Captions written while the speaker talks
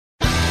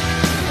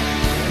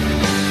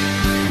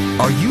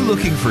Are you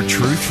looking for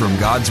truth from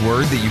God's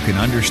Word that you can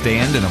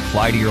understand and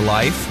apply to your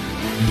life?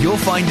 You'll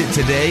find it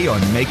today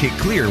on Make It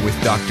Clear with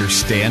Dr.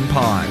 Stan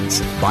Ponz,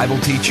 Bible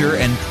teacher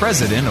and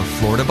president of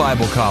Florida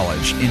Bible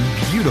College in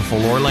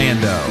beautiful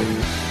Orlando.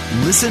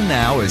 Listen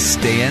now as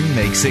Stan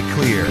makes it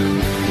clear.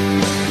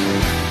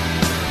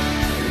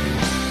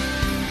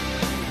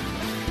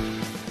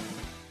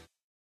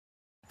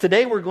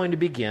 Today we're going to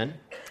begin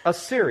a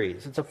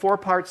series. It's a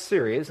 4-part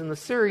series, and the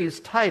series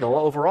title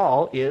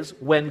overall is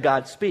When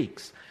God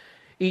Speaks.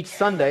 Each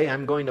Sunday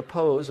I'm going to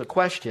pose a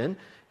question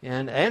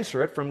and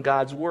answer it from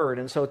God's Word.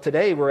 And so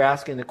today we're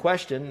asking the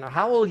question,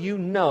 how will you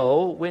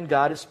know when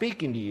God is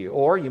speaking to you?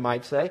 Or you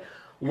might say,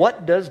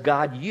 what does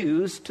God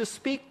use to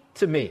speak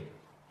to me?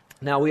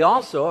 Now we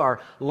also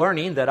are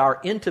learning that our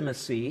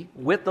intimacy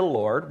with the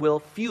Lord will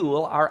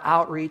fuel our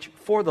outreach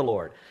for the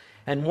Lord.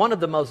 And one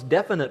of the most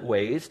definite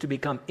ways to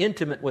become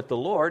intimate with the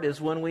Lord is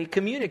when we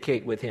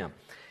communicate with Him.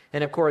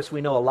 And of course,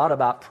 we know a lot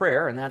about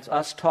prayer, and that's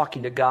us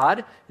talking to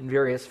God in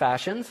various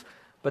fashions.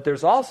 But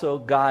there's also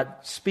God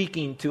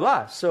speaking to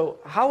us. So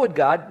how would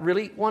God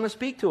really want to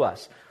speak to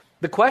us?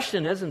 The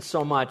question isn't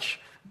so much,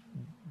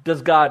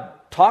 does God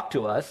talk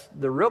to us?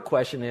 The real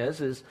question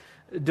is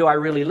do I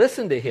really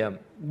listen to Him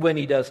when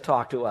He does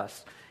talk to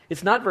us?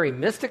 It's not very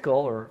mystical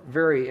or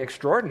very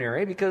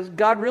extraordinary because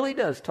God really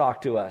does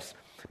talk to us.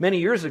 Many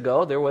years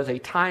ago, there was a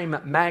Time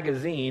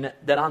magazine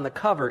that on the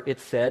cover it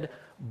said,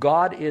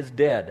 God is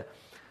dead.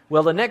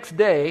 Well, the next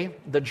day,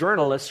 the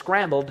journalists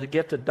scrambled to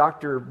get to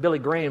Dr. Billy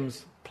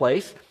Graham's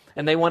place,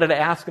 and they wanted to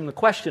ask him the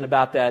question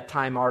about that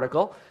Time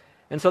article.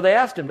 And so they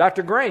asked him,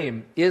 Dr.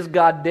 Graham, is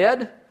God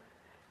dead?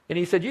 And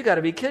he said, you got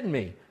to be kidding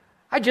me.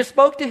 I just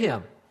spoke to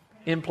Him,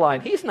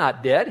 implying He's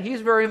not dead, He's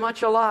very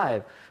much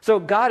alive. So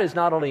God is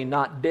not only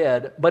not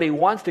dead, but He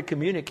wants to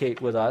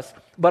communicate with us,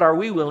 but are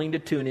we willing to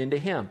tune into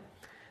Him?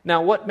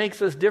 Now, what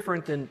makes us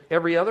different than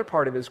every other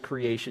part of His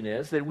creation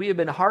is that we have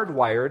been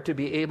hardwired to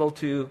be able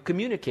to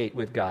communicate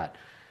with God.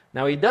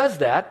 Now, He does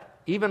that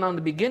even on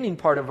the beginning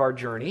part of our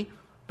journey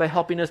by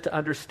helping us to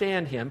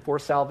understand Him for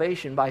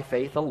salvation by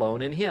faith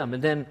alone in Him.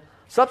 And then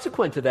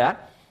subsequent to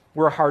that,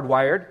 we're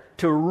hardwired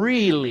to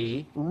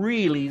really,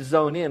 really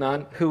zone in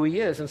on who He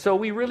is. And so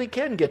we really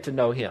can get to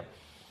know Him.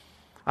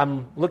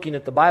 I'm looking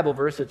at the Bible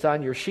verse that's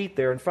on your sheet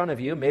there in front of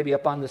you, maybe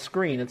up on the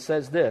screen. It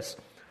says this,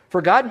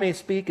 for God may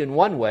speak in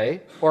one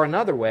way or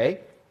another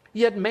way,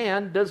 yet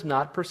man does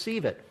not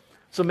perceive it.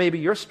 So maybe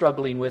you're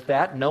struggling with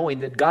that,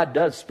 knowing that God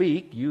does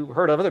speak. You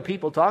heard of other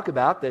people talk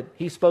about that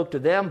He spoke to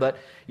them, but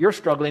you're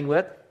struggling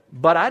with,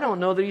 but I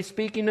don't know that He's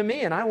speaking to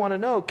me, and I want to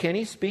know, can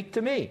He speak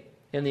to me?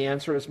 And the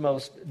answer is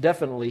most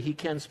definitely He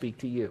can speak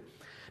to you.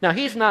 Now,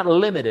 He's not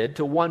limited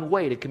to one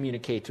way to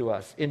communicate to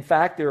us. In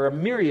fact, there are a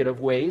myriad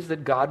of ways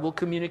that God will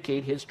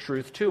communicate His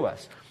truth to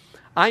us.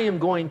 I am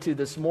going to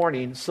this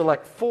morning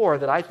select 4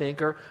 that I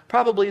think are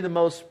probably the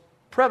most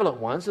prevalent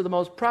ones or the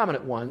most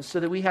prominent ones so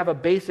that we have a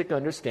basic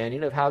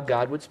understanding of how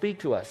God would speak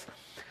to us.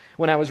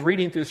 When I was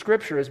reading through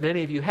Scripture, as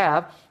many of you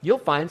have, you'll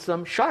find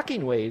some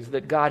shocking ways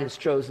that God has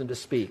chosen to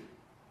speak.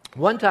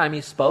 One time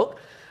He spoke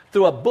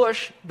through a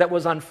bush that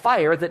was on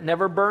fire that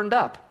never burned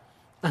up.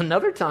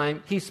 Another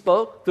time He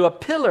spoke through a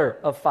pillar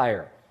of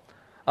fire.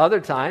 Other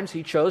times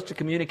He chose to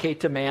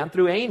communicate to man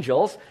through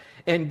angels,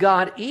 and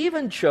God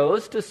even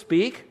chose to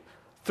speak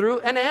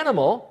through an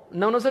animal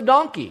known as a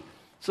donkey.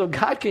 So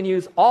God can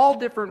use all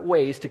different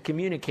ways to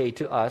communicate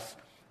to us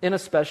in a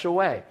special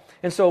way.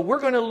 And so we're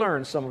going to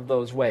learn some of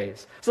those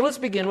ways. So let's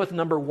begin with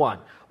number 1.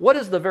 What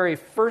is the very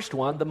first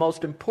one, the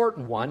most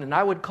important one? And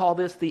I would call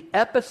this the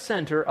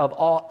epicenter of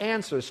all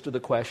answers to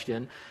the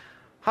question,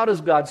 how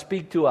does God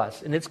speak to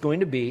us? And it's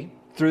going to be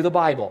through the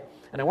Bible.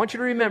 And I want you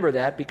to remember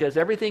that because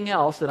everything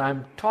else that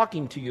I'm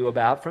talking to you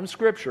about from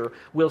Scripture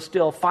will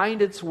still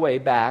find its way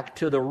back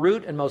to the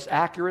root and most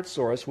accurate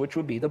source, which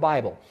would be the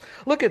Bible.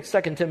 Look at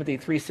 2 Timothy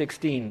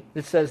 3:16.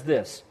 It says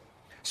this,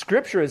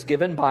 Scripture is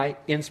given by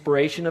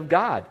inspiration of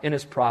God and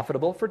is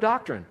profitable for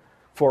doctrine,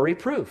 for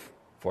reproof,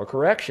 for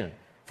correction,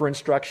 for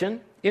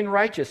instruction in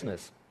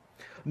righteousness.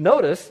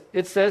 Notice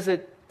it says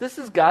that this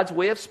is God's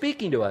way of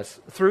speaking to us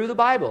through the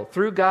Bible,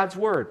 through God's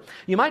Word.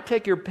 You might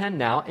take your pen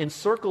now and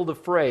circle the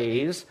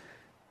phrase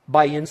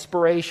by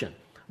inspiration.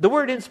 The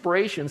word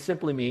inspiration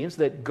simply means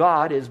that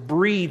God is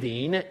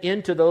breathing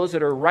into those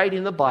that are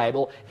writing the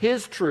Bible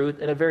His truth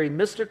in a very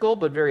mystical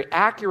but very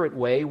accurate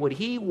way, what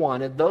He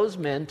wanted those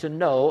men to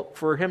know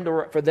for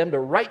them to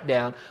write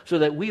down so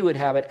that we would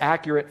have it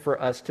accurate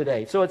for us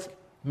today. So it's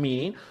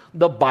meaning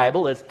the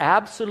Bible is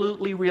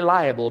absolutely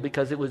reliable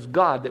because it was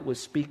God that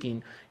was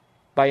speaking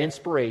by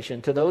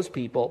inspiration to those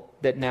people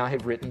that now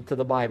have written to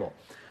the Bible.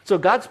 So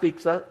God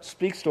speaks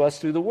to us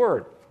through the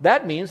Word.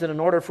 That means that in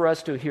order for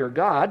us to hear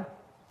God,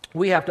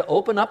 we have to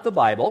open up the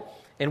Bible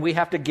and we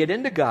have to get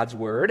into God's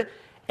Word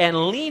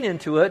and lean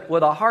into it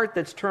with a heart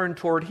that's turned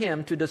toward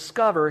Him to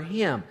discover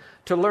Him,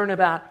 to learn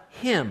about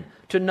Him,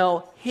 to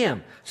know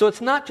Him. So it's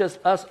not just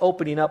us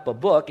opening up a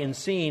book and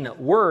seeing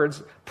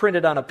words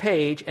printed on a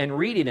page and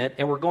reading it,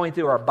 and we're going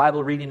through our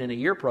Bible reading in a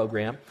year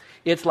program.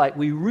 It's like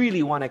we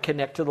really want to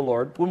connect to the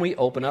Lord when we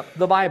open up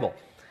the Bible.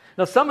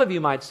 Now, some of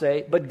you might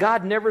say, but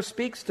God never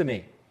speaks to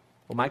me.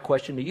 Well, my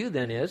question to you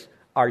then is,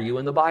 are you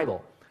in the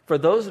Bible? For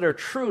those that are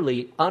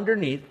truly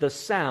underneath the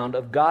sound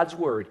of God's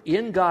Word,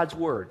 in God's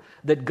Word,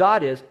 that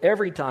God is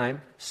every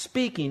time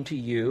speaking to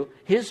you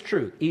His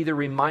truth, either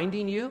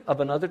reminding you of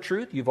another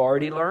truth you've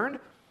already learned,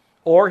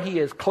 or He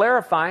is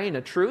clarifying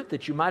a truth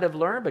that you might have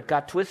learned but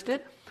got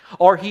twisted,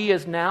 or He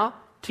is now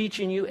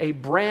teaching you a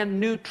brand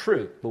new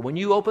truth. But when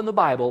you open the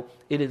Bible,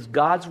 it is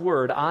God's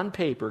Word on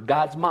paper,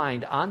 God's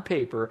mind on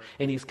paper,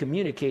 and He's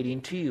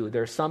communicating to you.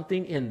 There's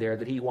something in there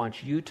that He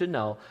wants you to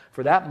know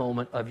for that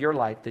moment of your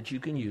life that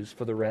you can use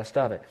for the rest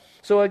of it.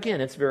 So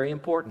again, it's very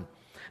important.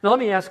 Now let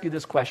me ask you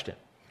this question.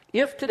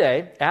 If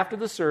today, after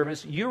the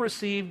service, you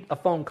received a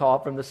phone call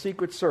from the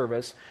Secret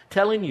Service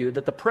telling you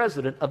that the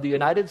President of the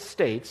United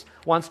States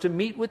wants to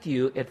meet with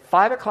you at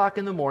 5 o'clock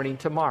in the morning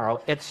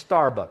tomorrow at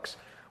Starbucks,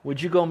 would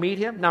you go meet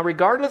him? Now,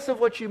 regardless of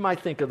what you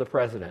might think of the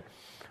President,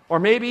 or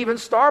maybe even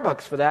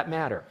Starbucks for that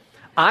matter,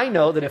 I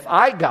know that if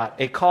I got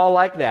a call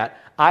like that,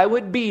 I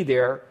would be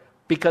there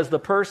because the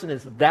person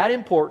is that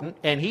important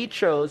and he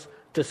chose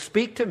to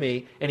speak to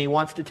me and he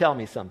wants to tell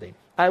me something.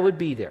 I would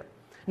be there.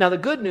 Now, the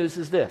good news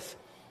is this,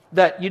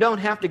 that you don't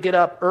have to get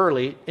up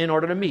early in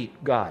order to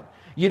meet God.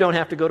 You don't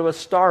have to go to a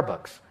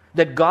Starbucks.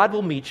 That God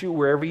will meet you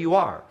wherever you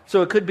are.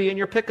 So it could be in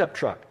your pickup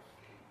truck.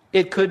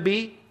 It could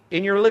be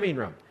in your living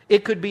room.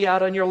 It could be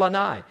out on your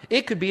lanai.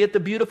 It could be at the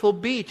beautiful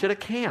beach at a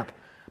camp.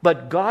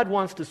 But God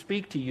wants to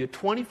speak to you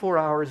 24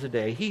 hours a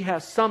day. He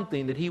has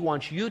something that He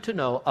wants you to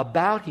know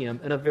about Him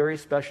in a very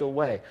special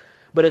way.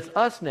 But it's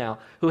us now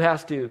who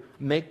has to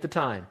make the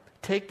time,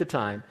 take the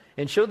time,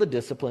 and show the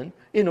discipline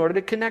in order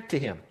to connect to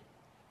Him.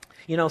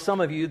 You know, some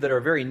of you that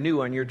are very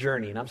new on your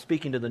journey, and I'm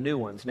speaking to the new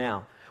ones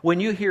now, when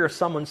you hear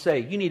someone say,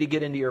 you need to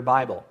get into your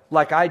Bible,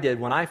 like I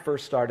did when I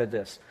first started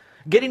this,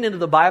 getting into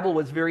the Bible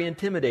was very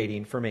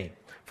intimidating for me.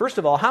 First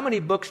of all, how many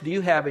books do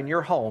you have in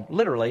your home,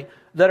 literally,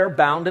 that are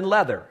bound in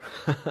leather?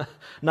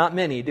 Not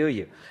many, do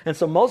you? And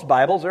so most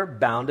Bibles are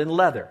bound in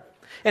leather.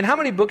 And how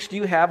many books do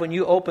you have when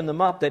you open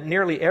them up that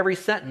nearly every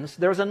sentence,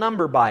 there's a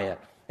number by it?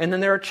 And then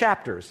there are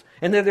chapters,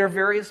 and then there are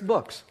various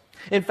books.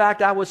 In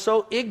fact, I was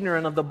so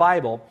ignorant of the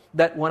Bible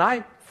that when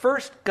I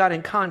first got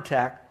in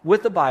contact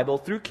with the Bible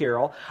through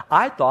Carol,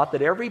 I thought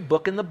that every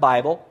book in the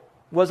Bible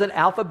was in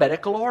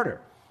alphabetical order.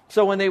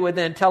 So when they would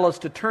then tell us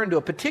to turn to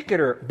a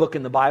particular book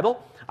in the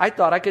Bible, I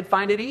thought I could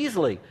find it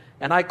easily.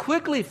 And I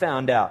quickly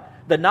found out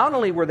that not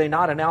only were they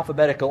not in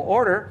alphabetical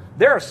order,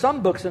 there are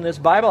some books in this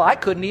Bible I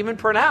couldn't even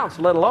pronounce,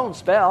 let alone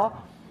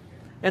spell.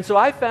 And so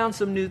I found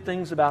some new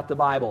things about the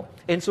Bible.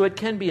 And so it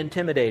can be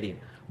intimidating.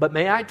 But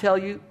may I tell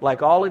you,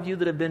 like all of you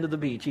that have been to the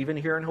beach, even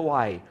here in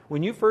Hawaii,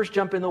 when you first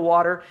jump in the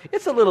water,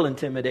 it's a little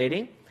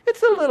intimidating.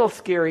 It's a little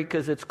scary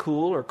because it's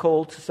cool or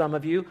cold to some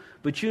of you,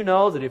 but you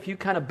know that if you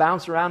kind of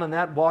bounce around in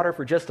that water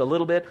for just a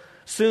little bit,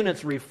 soon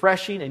it's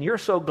refreshing and you're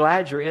so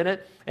glad you're in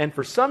it. And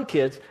for some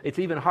kids, it's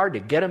even hard to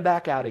get them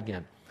back out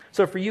again.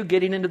 So for you,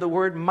 getting into the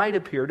Word might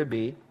appear to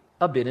be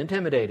a bit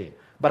intimidating.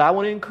 But I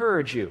want to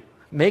encourage you,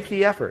 make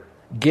the effort,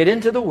 get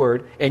into the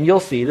Word, and you'll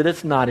see that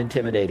it's not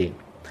intimidating.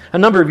 A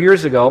number of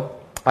years ago,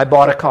 I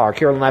bought a car.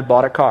 Carol and I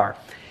bought a car.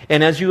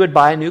 And as you would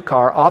buy a new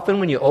car, often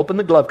when you open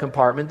the glove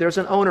compartment, there's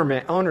an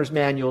owner's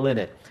manual in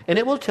it. And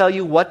it will tell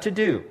you what to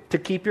do to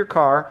keep your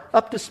car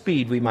up to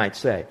speed, we might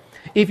say.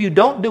 If you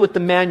don't do what the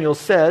manual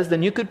says,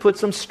 then you could put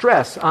some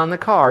stress on the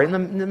car in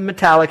the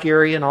metallic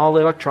area and all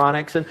the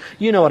electronics, and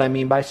you know what I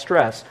mean by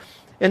stress.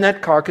 And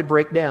that car could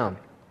break down.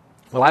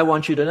 Well, I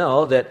want you to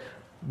know that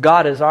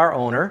God is our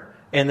owner,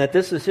 and that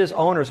this is His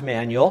owner's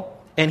manual.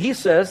 And He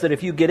says that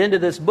if you get into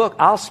this book,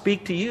 I'll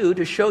speak to you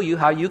to show you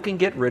how you can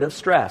get rid of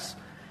stress.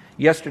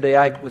 Yesterday,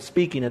 I was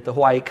speaking at the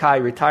Hawaii Kai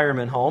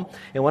retirement home,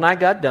 and when I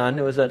got done,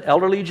 there was an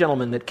elderly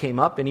gentleman that came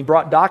up, and he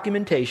brought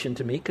documentation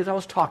to me because I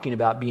was talking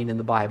about being in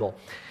the Bible.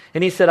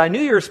 And he said, I knew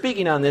you were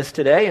speaking on this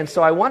today, and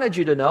so I wanted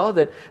you to know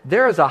that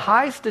there is a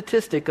high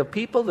statistic of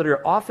people that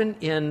are often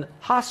in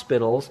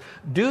hospitals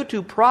due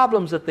to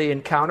problems that they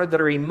encounter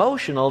that are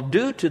emotional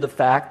due to the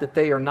fact that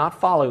they are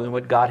not following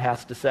what God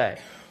has to say.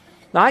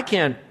 Now, I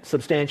can't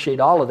substantiate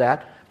all of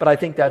that, but I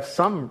think that's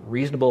some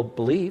reasonable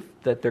belief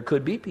that there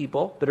could be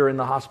people that are in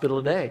the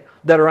hospital today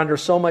that are under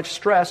so much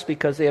stress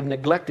because they have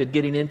neglected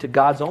getting into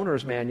God's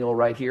owner's manual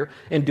right here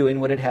and doing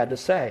what it had to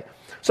say.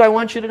 So I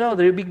want you to know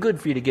that it would be good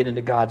for you to get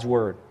into God's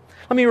Word.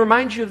 Let me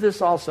remind you of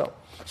this also.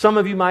 Some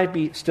of you might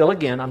be, still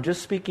again, I'm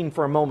just speaking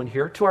for a moment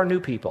here, to our new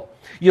people.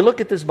 You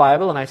look at this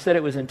Bible, and I said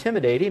it was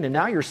intimidating, and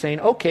now you're saying,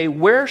 okay,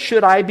 where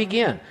should I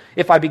begin?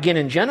 If I begin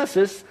in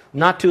Genesis,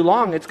 not too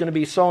long, it's going to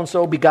be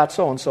so-and-so begot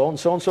so-and-so, and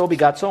so-and-so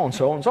begot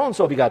so-and-so, and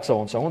so-and-so begot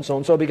so-and-so, and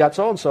so-and-so begot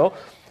so-and-so,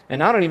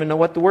 and I don't even know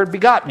what the word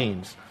begot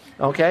means.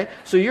 Okay?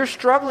 So you're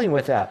struggling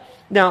with that.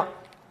 Now,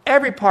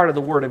 every part of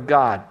the Word of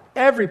God,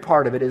 every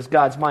part of it is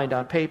God's mind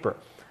on paper.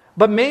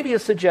 But maybe a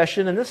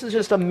suggestion, and this is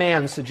just a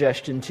man's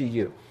suggestion to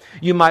you.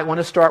 You might want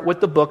to start with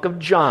the book of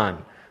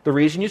John. The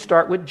reason you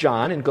start with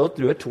John and go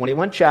through it,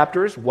 21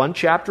 chapters, 1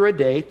 chapter a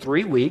day,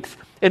 3 weeks.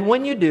 And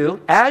when you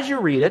do, as you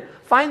read it,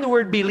 find the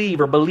word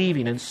believe or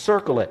believing and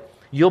circle it.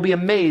 You'll be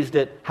amazed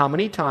at how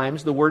many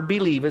times the word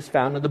believe is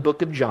found in the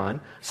book of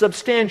John,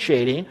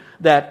 substantiating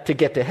that to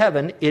get to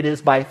heaven, it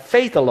is by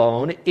faith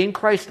alone, in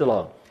Christ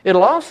alone.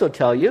 It'll also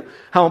tell you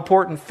how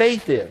important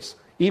faith is,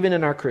 even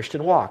in our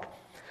Christian walk.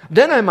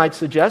 Then I might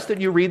suggest that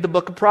you read the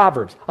book of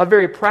Proverbs, a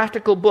very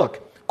practical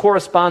book.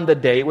 Correspond the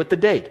day with the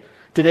date.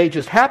 Today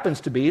just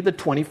happens to be the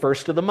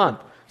 21st of the month.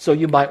 So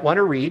you might want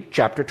to read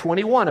chapter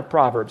 21 of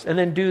Proverbs and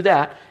then do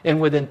that. And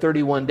within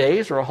 31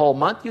 days or a whole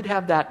month, you'd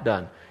have that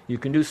done. You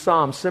can do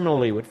Psalms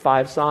similarly with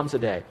 5 Psalms a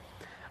day.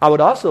 I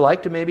would also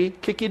like to maybe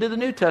kick you to the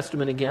New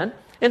Testament again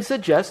and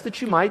suggest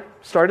that you might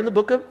start in the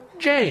book of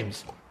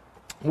James.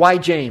 Why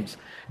James?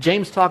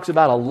 James talks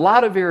about a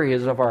lot of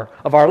areas of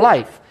our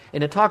life,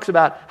 and it talks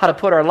about how to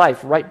put our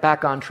life right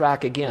back on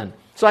track again.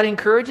 So I'd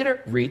encourage you to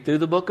read through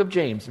the book of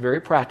James.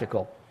 Very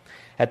practical.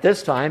 At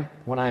this time,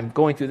 when I'm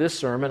going through this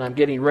sermon, I'm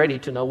getting ready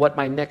to know what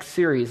my next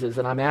series is,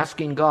 and I'm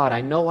asking God, I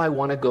know I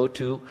want to go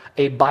to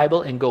a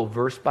Bible and go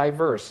verse by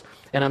verse.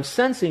 And I'm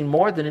sensing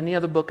more than any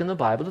other book in the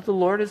Bible that the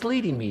Lord is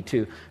leading me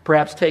to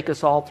perhaps take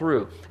us all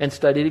through and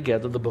study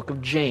together the book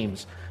of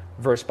James,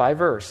 verse by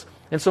verse.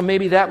 And so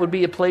maybe that would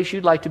be a place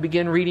you'd like to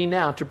begin reading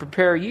now to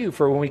prepare you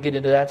for when we get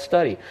into that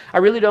study. I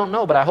really don't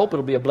know, but I hope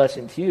it'll be a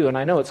blessing to you, and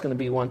I know it's going to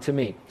be one to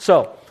me.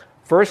 So,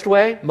 first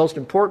way, most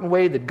important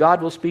way that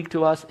God will speak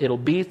to us, it'll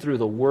be through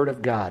the Word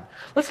of God.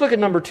 Let's look at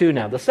number 2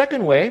 now. The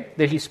second way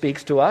that He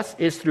speaks to us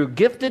is through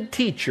gifted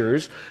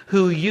teachers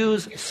who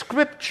use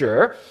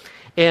Scripture.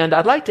 And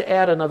I'd like to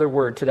add another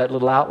word to that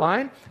little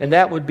outline, and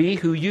that would be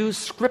who use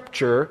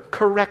Scripture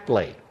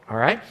correctly. All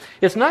right?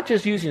 It's not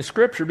just using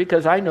Scripture,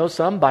 because I know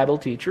some Bible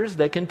teachers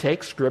that can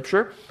take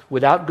Scripture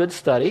without good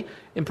study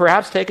and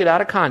perhaps take it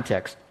out of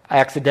context.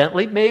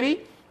 Accidentally,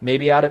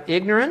 maybe out of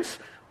ignorance,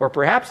 or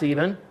perhaps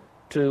even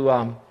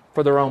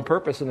for their own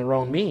purpose and their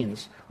own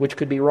means, which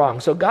could be wrong.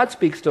 So God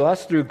speaks to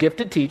us through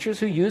gifted teachers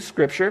who use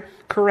Scripture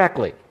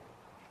correctly.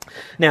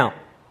 Now,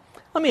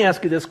 let me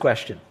ask you this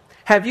question.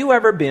 Have you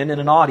ever been in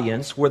an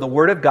audience where the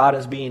Word of God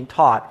is being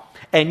taught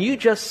and you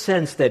just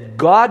sensed that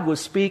God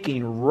was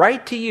speaking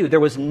right to you? There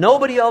was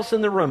nobody else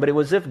in the room, but it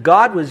was as if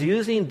God was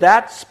using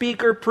that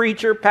speaker,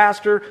 preacher,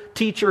 pastor,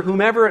 teacher,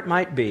 whomever it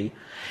might be,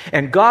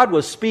 and God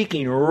was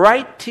speaking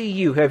right to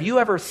you. Have you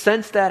ever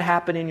sensed that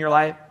happen in your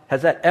life?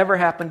 Has that ever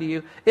happened to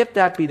you? If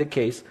that be the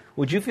case,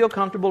 would you feel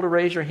comfortable to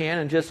raise your hand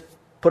and just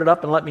put it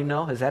up and let me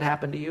know? Has that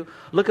happened to you?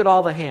 Look at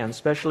all the hands,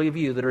 especially of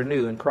you that are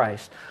new in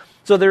Christ.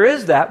 So there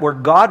is that where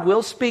God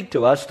will speak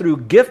to us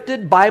through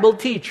gifted Bible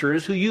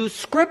teachers who use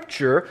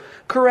Scripture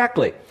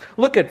correctly.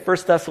 Look at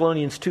 1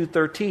 Thessalonians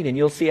 2:13, and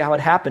you'll see how it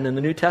happened in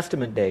the New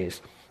Testament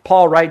days.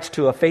 Paul writes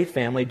to a faith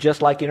family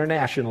just like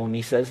International, and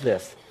he says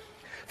this,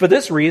 "For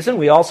this reason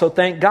we also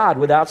thank God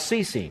without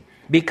ceasing,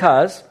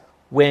 because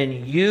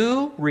when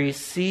you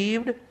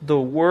received the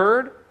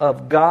word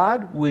of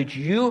God which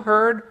you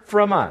heard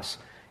from us,"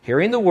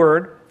 hearing the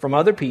word from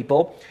other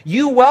people,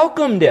 "you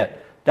welcomed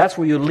it." That's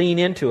where you lean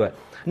into it.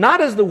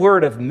 "Not as the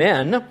word of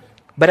men,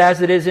 but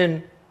as it is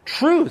in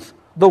truth,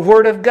 the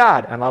word of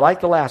God." And I like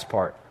the last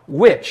part.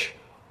 "Which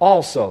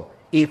also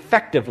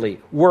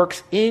effectively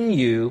works in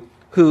you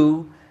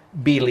who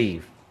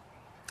believe."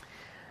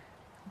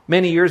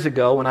 Many years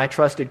ago, when I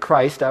trusted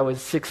Christ, I was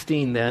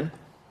 16 then,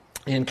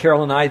 and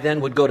Carol and I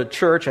then would go to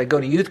church. I'd go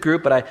to youth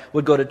group, but I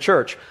would go to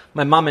church.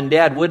 My mom and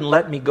dad wouldn't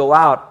let me go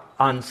out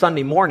on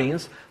Sunday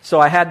mornings,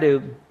 so I had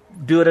to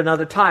do it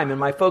another time. And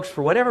my folks,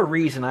 for whatever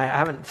reason, I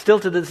haven't, still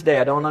to this day,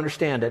 I don't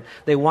understand it.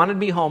 They wanted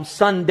me home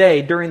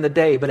Sunday during the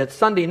day, but at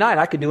Sunday night,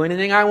 I could do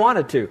anything I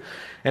wanted to.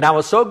 And I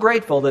was so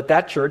grateful that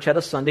that church had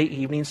a Sunday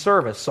evening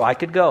service, so I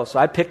could go. So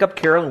I'd pick up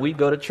Carol and we'd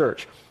go to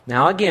church.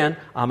 Now again,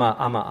 I'm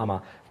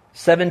a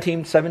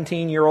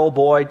 17-year-old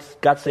boy,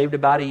 got saved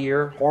about a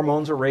year,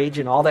 hormones are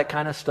raging, all that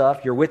kind of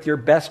stuff. You're with your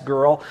best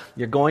girl,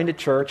 you're going to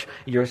church,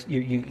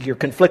 you're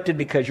conflicted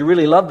because you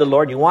really love the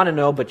Lord, you want to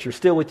know, but you're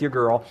still with your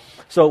girl.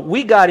 So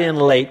we got in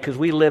late because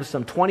we lived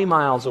some 20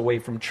 miles away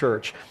from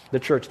church, the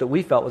church that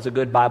we felt was a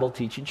good Bible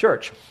teaching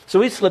church. So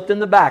we slipped in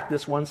the back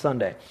this one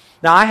Sunday.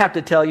 Now I have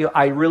to tell you,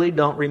 I really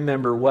don't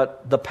remember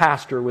what the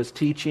pastor was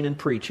teaching and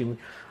preaching.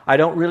 I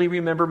don't really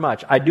remember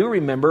much. I do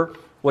remember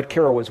what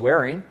Carol was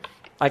wearing.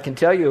 I can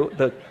tell you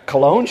the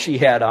cologne she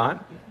had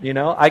on,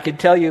 I can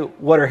tell you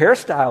what her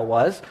hairstyle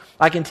was.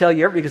 I can tell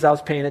you everything because I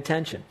was paying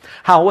attention.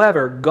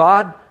 However,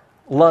 God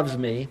loves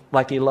me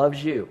like He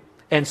loves you.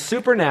 And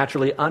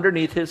supernaturally,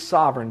 underneath His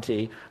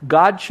sovereignty,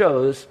 God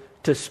chose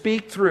to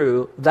speak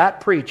through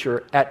that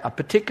preacher at a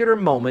particular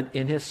moment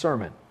in his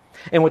sermon.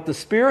 And with the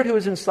Spirit who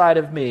is inside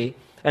of me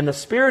and the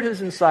Spirit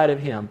who's inside of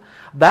him,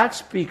 that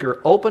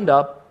speaker opened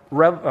up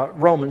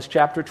Romans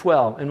chapter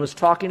 12 and was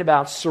talking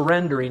about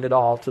surrendering it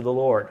all to the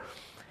Lord.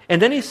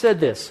 And then he said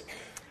this.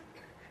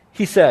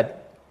 He said,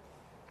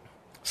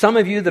 "Some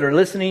of you that are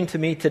listening to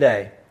me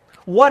today,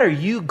 what are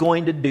you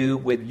going to do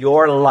with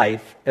your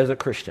life as a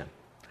Christian?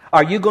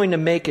 Are you going to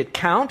make it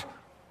count,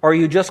 or are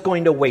you just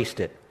going to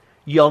waste it?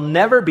 You'll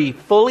never be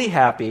fully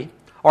happy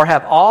or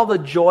have all the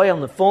joy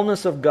and the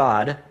fullness of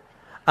God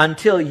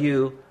until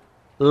you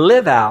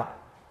live out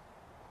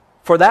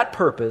for that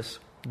purpose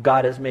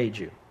God has made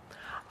you."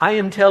 I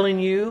am telling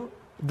you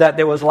that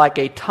there was like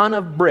a ton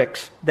of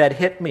bricks that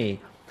hit me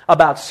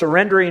about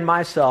surrendering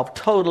myself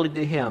totally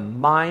to Him,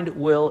 mind,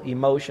 will,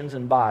 emotions,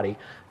 and body,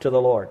 to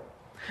the Lord.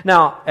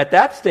 Now, at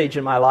that stage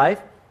in my life,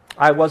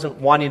 I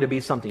wasn't wanting to be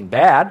something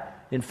bad.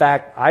 In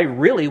fact, I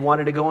really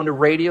wanted to go into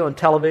radio and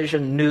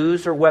television,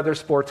 news, or weather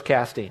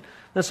sportscasting.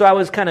 And so I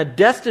was kind of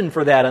destined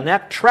for that on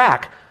that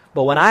track.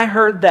 But when I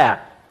heard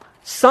that,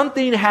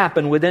 something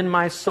happened within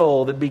my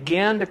soul that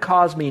began to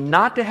cause me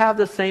not to have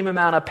the same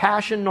amount of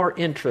passion nor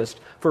interest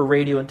for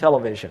radio and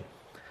television.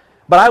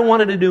 But I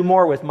wanted to do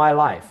more with my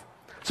life.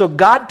 So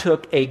God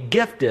took a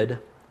gifted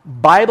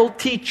Bible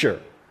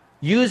teacher,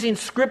 using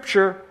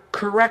Scripture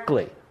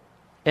correctly,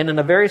 and in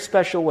a very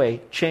special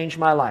way, changed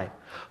my life.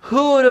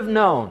 Who would have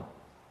known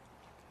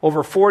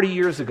over 40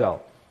 years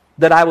ago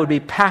that I would be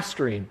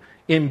pastoring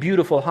in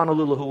beautiful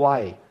Honolulu,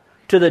 Hawaii,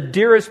 to the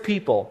dearest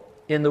people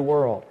in the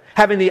world,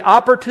 having the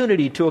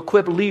opportunity to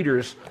equip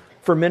leaders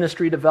for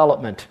ministry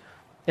development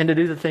and to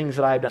do the things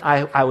that I've done?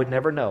 I would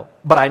never know.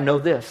 But I know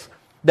this,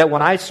 that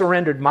when I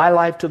surrendered my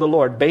life to the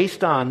Lord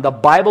based on the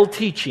Bible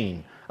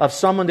teaching of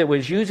someone that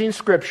was using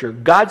Scripture,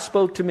 God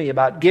spoke to me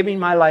about giving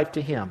my life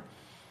to Him.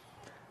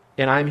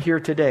 And I'm here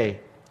today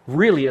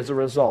really as a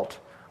result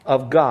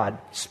of God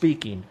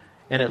speaking,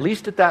 and at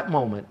least at that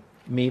moment,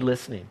 me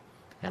listening.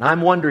 And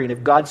I'm wondering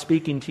if God's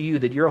speaking to you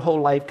that your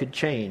whole life could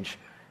change.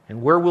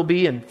 And where we'll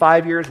be in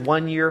 5 years,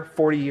 1 year,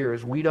 40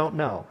 years, we don't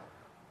know.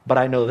 But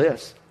I know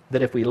this,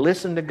 that if we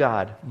listen to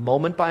God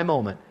moment by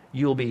moment,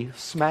 you'll be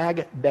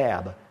smack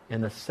dab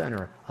in the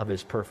center of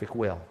His perfect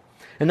will.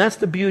 And that's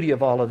the beauty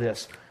of all of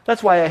this.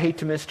 That's why I hate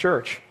to miss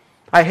church.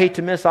 I hate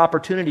to miss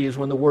opportunities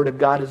when the Word of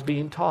God is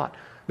being taught.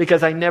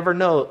 Because I never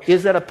know,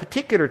 is at a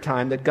particular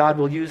time that God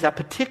will use that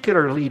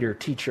particular leader,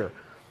 teacher,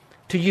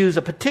 to use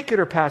a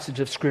particular passage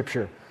of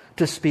Scripture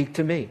to speak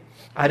to me.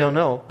 I don't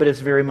know, but it's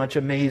very much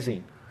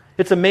amazing.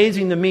 It's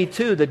amazing to me,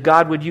 too, that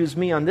God would use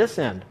me on this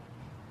end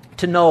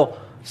to know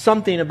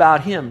something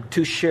about Him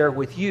to share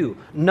with you,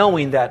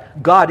 knowing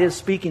that God is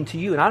speaking to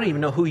you, and I don't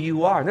even know who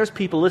you are. And there's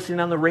people listening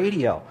on the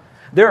radio.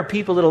 There are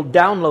people that will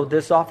download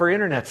this off our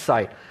internet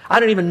site. I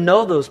don't even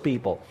know those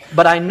people.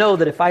 But I know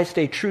that if I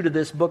stay true to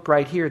this book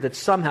right here, that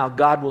somehow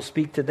God will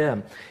speak to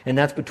them. And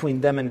that's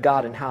between them and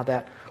God and how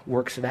that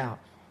works it out.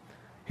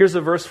 Here's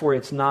a verse for you.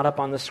 It's not up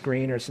on the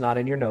screen or it's not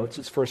in your notes.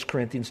 It's 1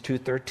 Corinthians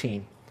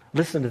 2:13.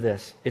 Listen to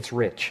this. It's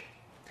rich.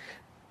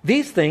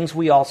 These things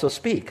we also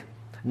speak,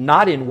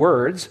 not in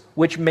words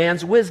which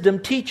man's wisdom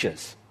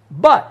teaches,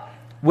 but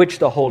which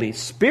the Holy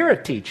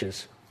Spirit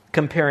teaches,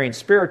 comparing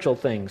spiritual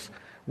things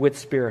with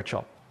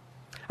spiritual.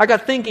 I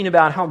got thinking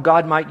about how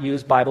God might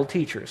use Bible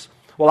teachers.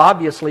 Well,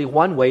 obviously,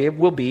 one way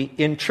will be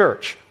in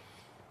church.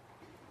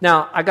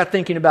 Now, I got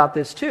thinking about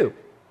this too.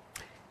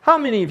 How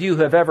many of you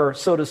have ever,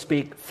 so to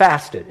speak,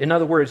 fasted? In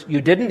other words, you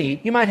didn't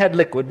eat. You might have had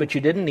liquid, but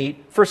you didn't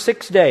eat for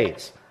 6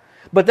 days.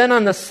 But then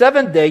on the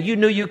 7th day, you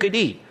knew you could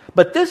eat.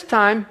 But this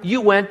time,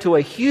 you went to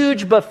a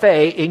huge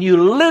buffet and you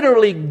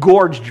literally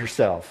gorged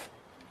yourself.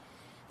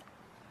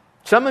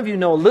 Some of you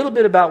know a little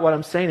bit about what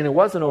I'm saying, and it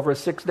wasn't over a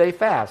 6-day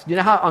fast. You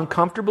know how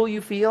uncomfortable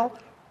you feel?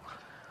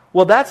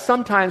 Well, that's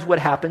sometimes what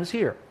happens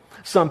here.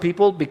 Some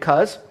people,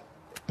 because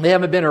they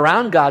haven't been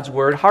around God's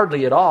Word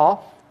hardly at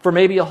all for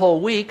maybe a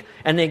whole week,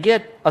 and they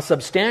get a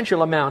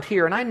substantial amount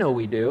here, and I know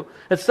we do,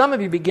 that some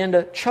of you begin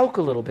to choke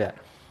a little bit.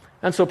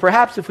 And so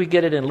perhaps if we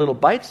get it in little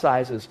bite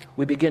sizes,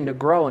 we begin to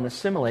grow and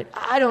assimilate.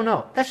 I don't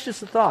know. That's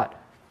just a thought.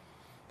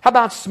 How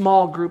about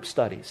small group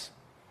studies?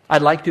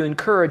 I'd like to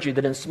encourage you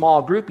that in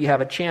small group you have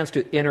a chance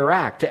to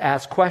interact, to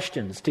ask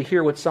questions, to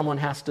hear what someone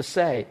has to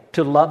say,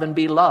 to love and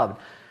be loved,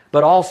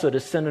 but also to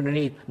sit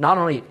underneath not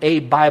only a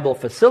Bible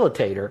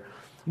facilitator,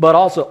 but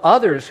also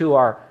others who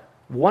are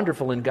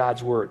wonderful in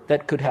God's Word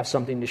that could have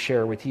something to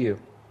share with you.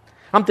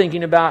 I'm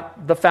thinking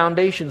about the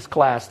foundations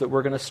class that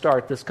we're going to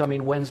start this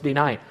coming Wednesday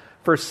night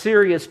for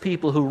serious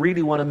people who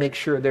really want to make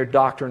sure their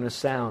doctrine is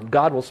sound.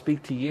 God will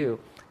speak to you,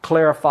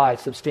 clarify,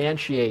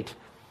 substantiate,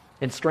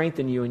 and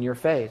strengthen you in your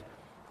faith.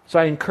 So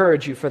I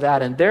encourage you for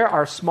that. And there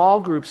are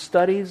small group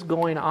studies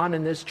going on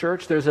in this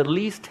church. There's at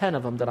least 10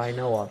 of them that I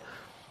know of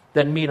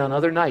that meet on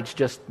other nights,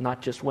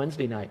 not just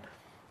Wednesday night.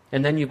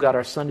 And then you've got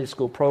our Sunday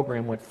school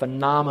program with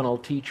phenomenal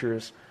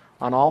teachers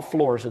on all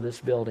floors of this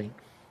building,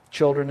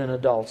 children and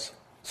adults.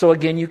 So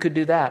again, you could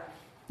do that.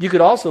 You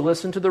could also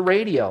listen to the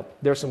radio.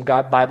 There's some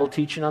Bible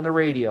teaching on the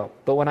radio.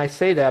 But when I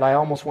say that, I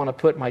almost want to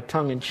put my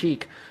tongue in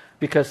cheek,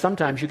 because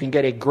sometimes you can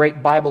get a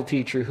great Bible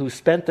teacher who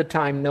spent the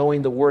time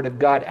knowing the Word of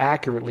God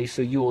accurately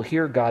so you will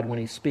hear God when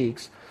He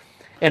speaks.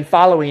 And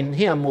following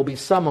him will be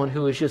someone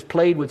who has just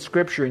played with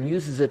Scripture and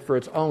uses it for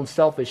its own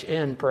selfish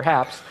end,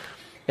 perhaps.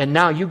 And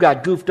now you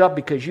got goofed up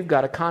because you've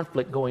got a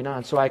conflict going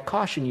on. So I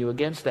caution you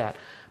against that.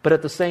 But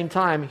at the same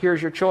time,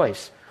 here's your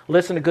choice.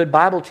 Listen to good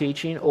Bible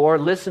teaching, or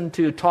listen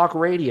to talk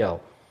radio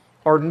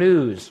or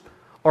news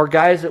or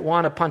guys that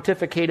want to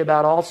pontificate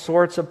about all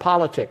sorts of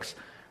politics.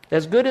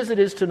 As good as it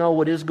is to know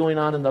what is going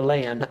on in the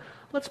land,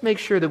 let's make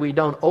sure that we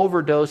don't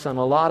overdose on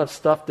a lot of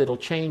stuff that'll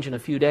change in a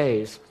few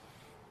days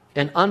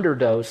and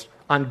underdose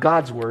on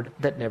God's Word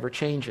that never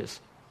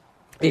changes.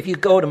 If you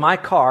go to my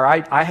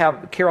car,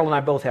 Carol and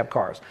I both have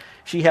cars.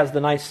 She has the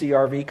nice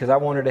CRV because I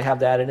want her to have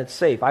that, and it's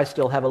safe. I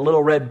still have a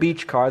little red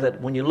beach car that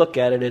when you look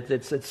at it,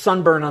 it's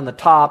sunburn on the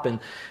top, and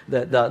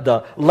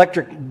the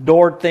electric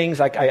door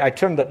things.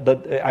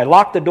 I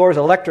lock the doors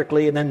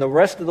electrically, and then the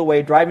rest of the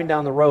way driving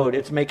down the road,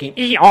 it's making.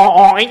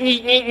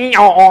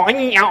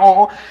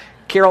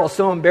 Carol is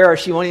so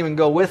embarrassed she won't even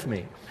go with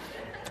me.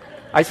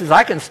 I says,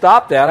 I can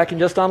stop that. I can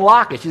just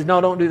unlock it. She says,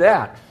 no, don't do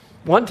that.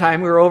 One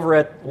time we were over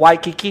at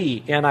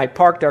Waikiki, and I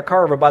parked our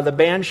car over by the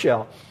band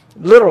shell.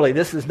 Literally,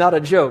 this is not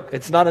a joke.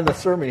 It's not in the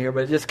sermon here,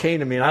 but it just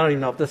came to me, and I don't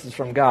even know if this is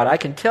from God. I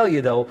can tell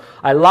you, though,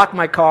 I locked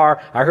my car.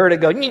 I heard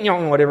it go,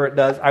 whatever it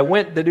does. I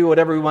went to do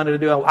whatever we wanted to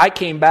do. I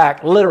came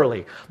back,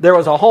 literally. There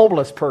was a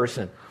homeless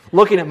person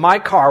looking at my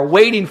car,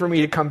 waiting for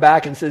me to come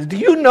back, and says, do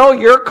you know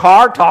your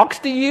car talks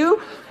to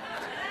you?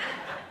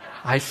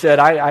 I said,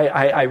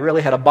 I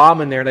really had a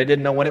bomb in there, and I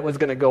didn't know when it was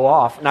going to go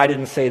off, and I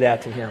didn't say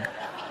that to him.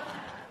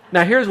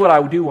 Now, here's what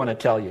I do want to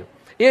tell you.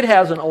 It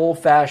has an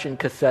old-fashioned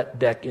cassette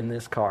deck in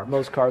this car.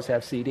 Most cars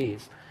have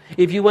CDs.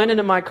 If you went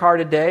into my car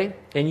today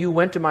and you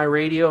went to my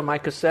radio and my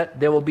cassette,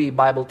 there will be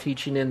Bible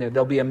teaching in there.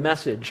 There'll be a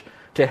message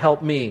to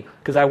help me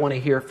because I want to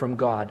hear from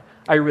God.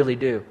 I really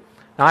do.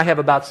 Now, I have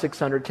about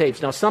 600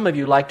 tapes. Now, some of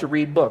you like to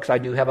read books. I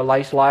do have a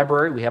nice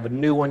library. We have a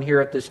new one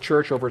here at this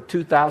church, over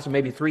 2,000,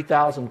 maybe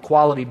 3,000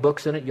 quality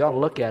books in it. You ought to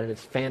look at it.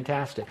 It's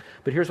fantastic.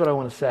 But here's what I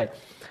want to say.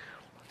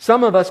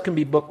 Some of us can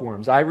be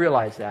bookworms. I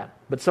realize that.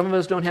 But some of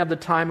us don't have the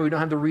time or we don't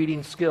have the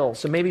reading skills.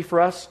 So maybe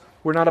for us,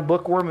 we're not a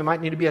bookworm. We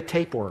might need to be a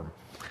tapeworm.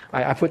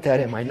 I put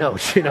that in my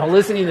notes,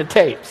 listening to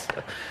tapes.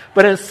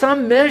 But in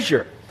some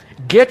measure,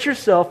 get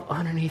yourself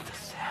underneath the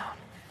sound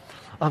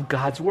of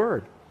God's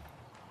Word.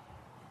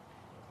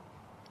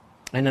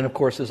 And then, of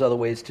course, there's other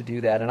ways to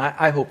do that. And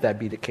I hope that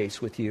be the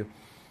case with you.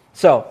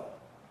 So,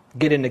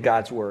 get into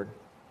God's Word.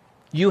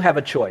 You have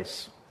a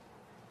choice.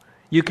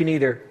 You can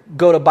either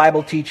go to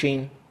Bible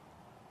teaching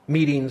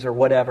meetings or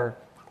whatever,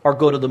 or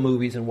go to the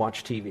movies and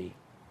watch TV.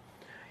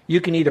 You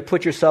can either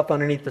put yourself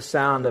underneath the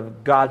sound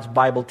of God's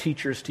Bible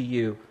teachers to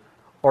you,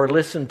 or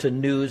listen to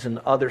news and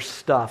other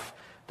stuff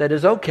that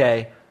is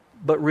okay,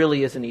 but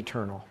really isn't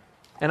eternal.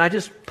 And I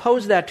just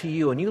pose that to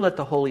you, and you let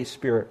the Holy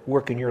Spirit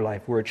work in your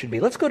life where it should be.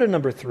 Let's go to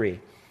number 3.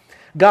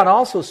 God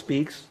also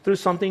speaks through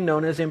something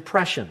known as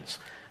impressions.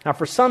 Now,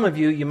 for some of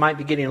you, you might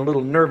be getting a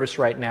little nervous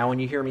right now when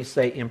you hear me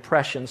say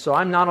impressions. So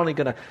I'm not only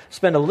going to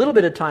spend a little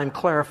bit of time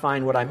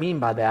clarifying what I mean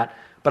by that,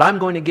 but I'm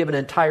going to give an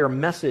entire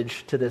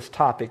message to this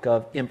topic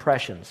of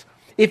impressions.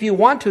 If you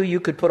want to,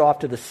 you could put off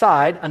to the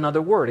side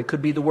another word. It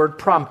could be the word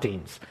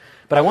promptings.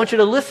 But I want you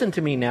to listen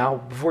to me now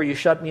before you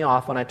shut me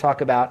off when I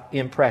talk about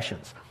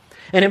impressions.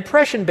 An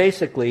impression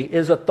basically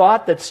is a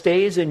thought that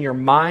stays in your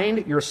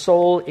mind, your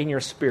soul, in your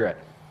spirit.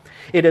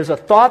 It is a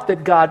thought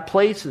that God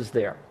places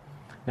there.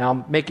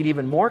 Now, make it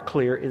even more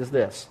clear is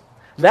this.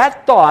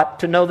 That thought,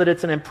 to know that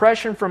it's an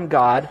impression from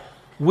God,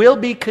 will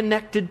be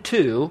connected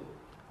to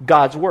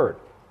God's Word.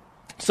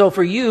 So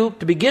for you,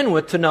 to begin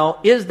with, to know,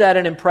 is that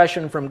an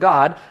impression from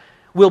God,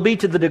 will be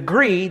to the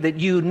degree that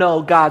you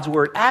know God's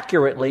Word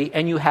accurately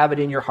and you have it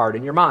in your heart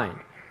and your mind.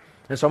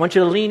 And so I want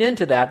you to lean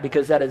into that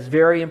because that is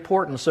very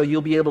important so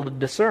you'll be able to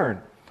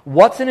discern.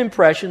 What's an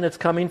impression that's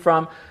coming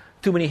from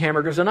too many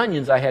hamburgers and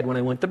onions I had when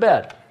I went to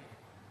bed?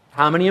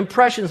 How many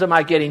impressions am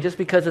I getting just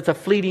because it's a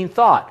fleeting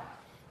thought?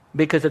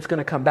 Because it's going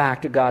to come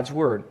back to God's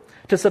Word.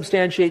 To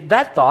substantiate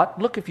that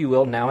thought, look, if you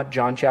will, now at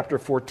John chapter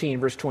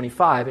 14, verse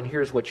 25, and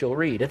here's what you'll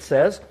read. It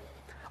says,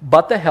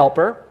 "But the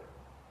Helper,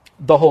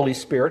 the Holy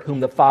Spirit, whom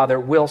the Father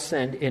will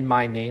send in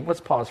my name."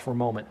 Let's pause for a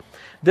moment.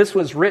 This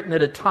was written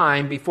at a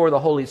time before the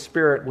Holy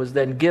Spirit was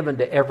then given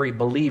to every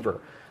believer.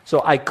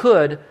 So I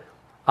could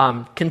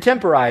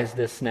contemporize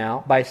this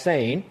now by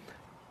saying,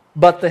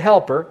 "But the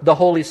Helper, the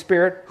Holy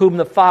Spirit, whom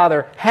the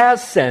Father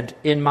has sent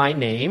in my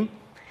name,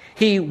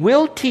 He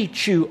will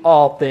teach you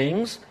all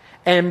things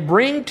and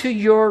bring to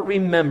your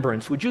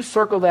remembrance." Would you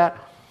circle that?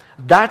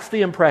 That's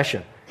the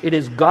impression. It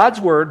is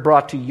God's Word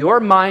brought to your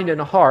mind and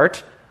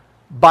heart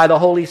by the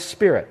Holy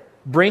Spirit.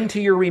 Bring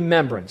to your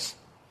remembrance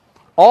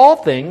all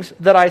things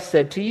that I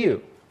said to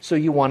you. So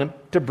you want Him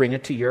to bring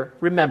it to your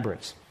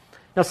remembrance.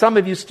 Now, some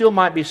of you still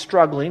might be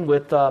struggling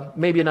with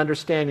maybe an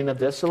understanding of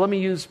this. So let me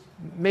use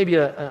maybe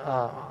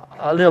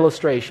an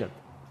illustration.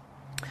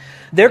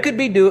 You could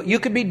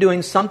be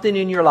doing something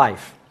in your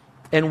life.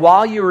 And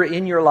while you were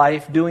in your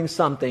life doing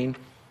something,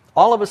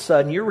 all of a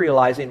sudden you're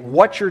realizing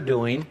what you're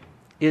doing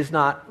is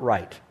not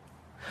right.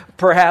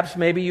 Perhaps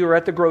maybe you were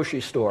at the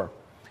grocery store.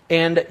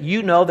 And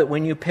you know that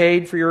when you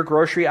paid for your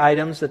grocery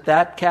items,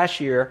 that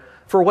cashier,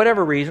 for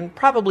whatever reason,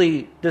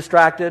 probably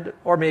distracted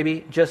or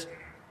maybe just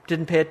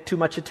didn't pay too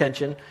much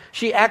attention,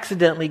 she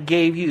accidentally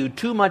gave you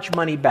too much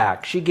money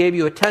back. She gave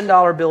you a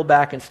 $10 bill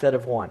back instead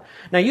of one.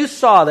 Now you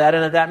saw that,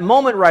 and at that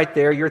moment right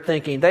there, you're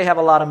thinking, they have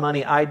a lot of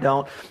money, I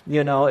don't.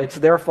 It's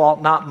their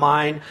fault, not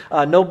mine.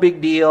 No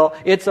big deal.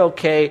 It's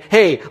okay.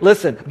 Hey,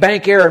 listen,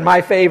 bank error in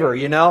my favor,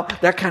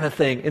 that kind of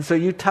thing. And so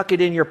you tuck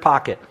it in your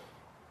pocket.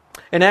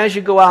 And as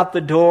you go out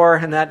the door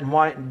and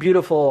that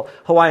beautiful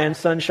Hawaiian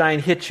sunshine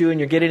hits you and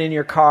you're getting in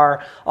your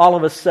car, all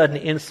of a sudden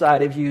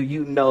inside of you,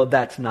 you know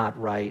that's not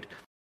right.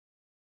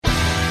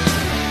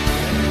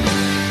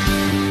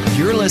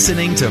 You're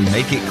listening to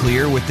Make It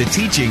Clear with the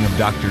teaching of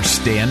Dr.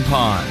 Stan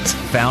Ponz,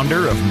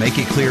 founder of Make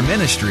It Clear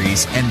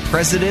Ministries and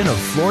president of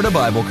Florida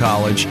Bible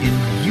College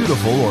in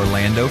beautiful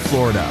Orlando,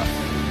 Florida.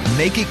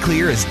 Make It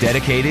Clear is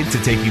dedicated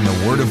to taking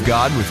the Word of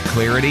God with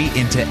clarity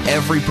into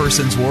every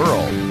person's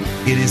world.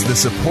 It is the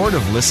support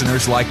of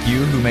listeners like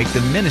you who make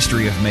the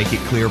ministry of Make It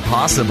Clear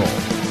possible.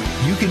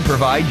 You can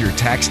provide your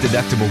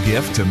tax-deductible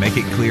gift to Make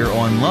It Clear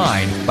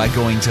online by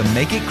going to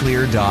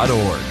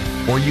makeitclear.org.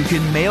 Or you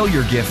can mail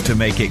your gift to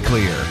Make It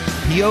Clear,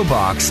 P.O.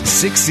 Box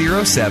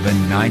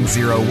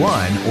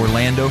 607901,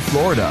 Orlando,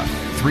 Florida,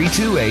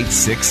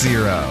 32860.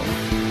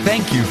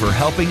 Thank you for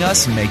helping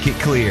us make it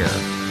clear.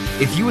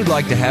 If you would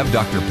like to have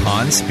Dr.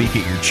 Ponz speak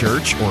at your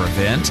church or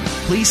event,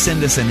 please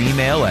send us an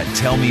email at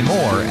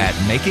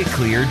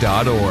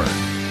tellmemore@makeitclear.org.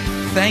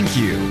 Thank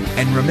you,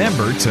 and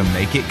remember to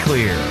make it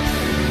clear.